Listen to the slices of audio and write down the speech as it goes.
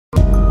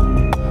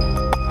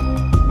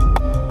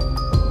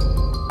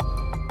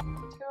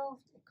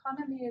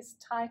economy is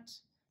tight,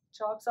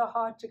 jobs are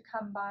hard to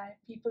come by,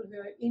 people who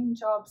are in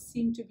jobs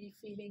seem to be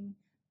feeling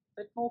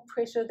a bit more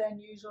pressure than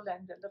usual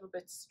and a little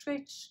bit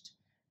stretched,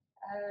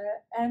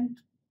 and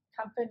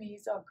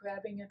companies are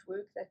grabbing at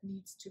work that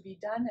needs to be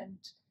done, and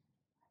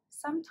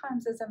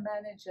sometimes as a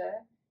manager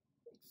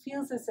it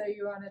feels as though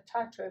you're on a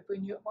tightrope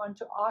when you want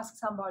to ask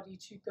somebody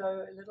to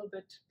go a little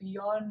bit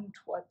beyond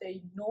what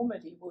they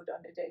normally would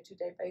on a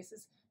day-to-day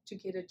basis to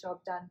get a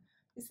job done.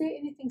 Is there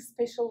anything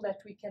special that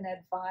we can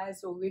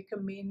advise or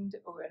recommend,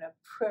 or an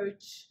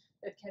approach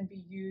that can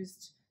be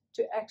used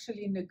to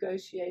actually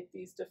negotiate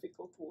these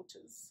difficult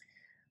waters?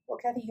 Well,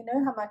 Cathie, you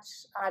know how much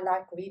I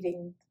like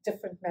reading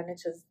different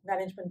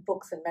management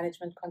books and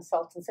management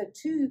consultants. So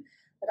two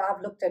that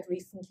I've looked at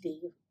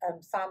recently,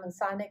 Simon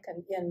Sinek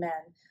and Ian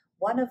Mann,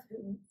 one of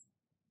whom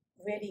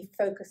really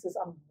focuses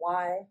on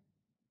why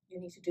you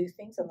need to do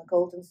things, on the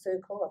golden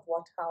circle of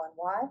what, how, and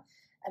why.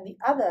 And the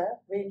other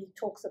really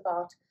talks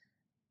about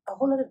a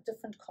whole lot of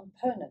different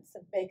components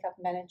that make up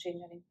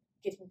managing and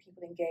getting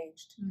people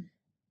engaged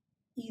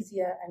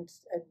easier and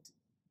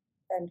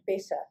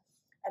better.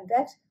 And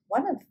that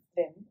one of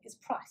them is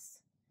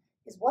price.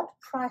 Is what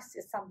price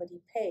is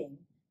somebody paying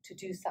to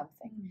do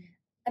something?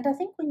 And I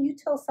think when you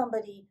tell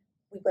somebody,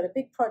 we've got a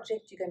big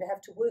project, you're going to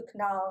have to work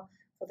now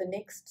for the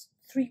next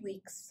 3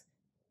 weeks,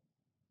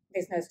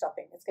 there's no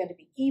stopping. It's going to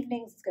be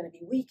evenings, it's going to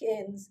be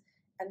weekends,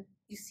 and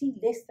you see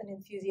less than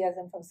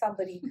enthusiasm from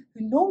somebody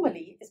who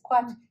normally is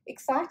quite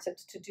excited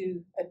to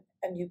do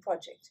a new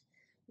project.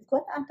 You've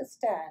got to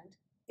understand,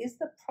 is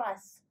the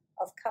price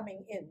of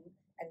coming in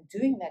and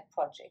doing that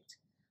project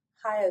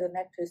higher than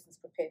that person's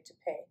prepared to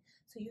pay?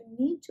 So you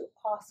need to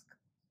ask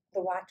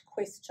the right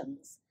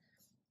questions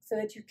so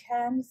that you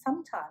can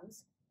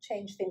sometimes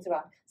change things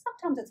around.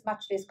 Sometimes it's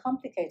much less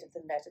complicated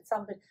than that.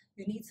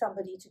 You need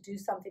somebody to do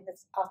something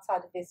that's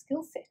outside of their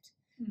skill set.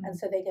 And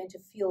so they're going to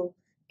feel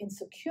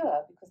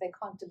insecure because they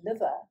can't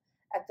deliver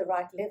at the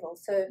right level.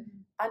 So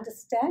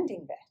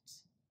understanding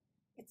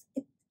that,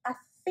 I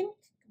think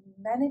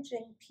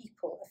managing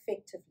people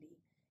effectively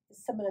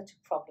is similar to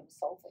problem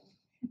solving.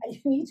 And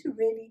you need to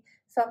really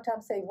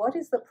sometimes say, what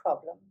is the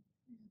problem?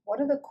 What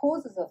are the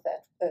causes of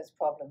those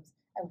problems?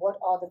 And what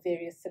are the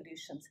various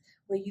solutions?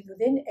 Where you're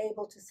then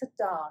able to sit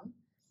down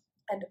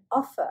and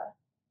offer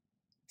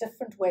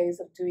different ways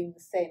of doing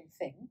the same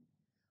thing.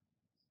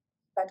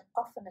 But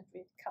often it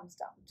really comes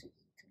down to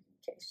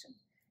communication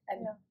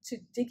and to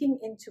digging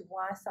into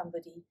why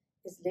somebody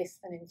is less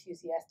than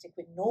enthusiastic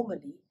when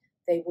normally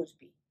they would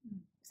be.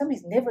 If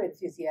somebody's never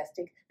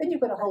enthusiastic, then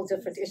you've got a whole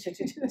different issue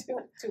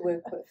to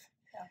work with.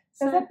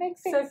 So Does that make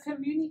sense? So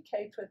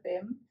communicate with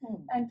them,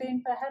 and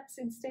then perhaps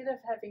instead of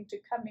having to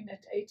come in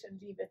at 8 and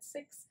leave at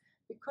 6,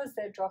 because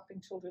they're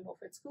dropping children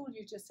off at school,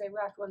 you just say,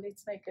 right, well,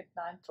 let's make it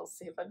 9 till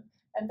 7,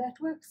 and that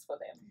works for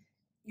them.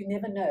 You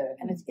never know,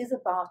 and it is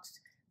about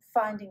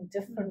finding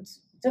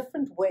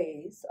different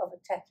ways of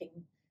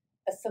attacking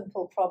a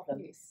simple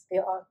problem. Yes.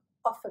 There are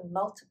often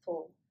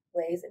multiple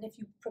ways, and if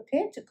you're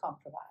prepared to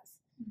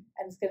compromise,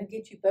 and it's going to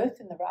get you both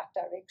in the right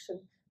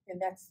direction, then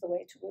that's the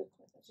way to work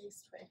with it. The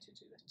best way to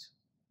do it.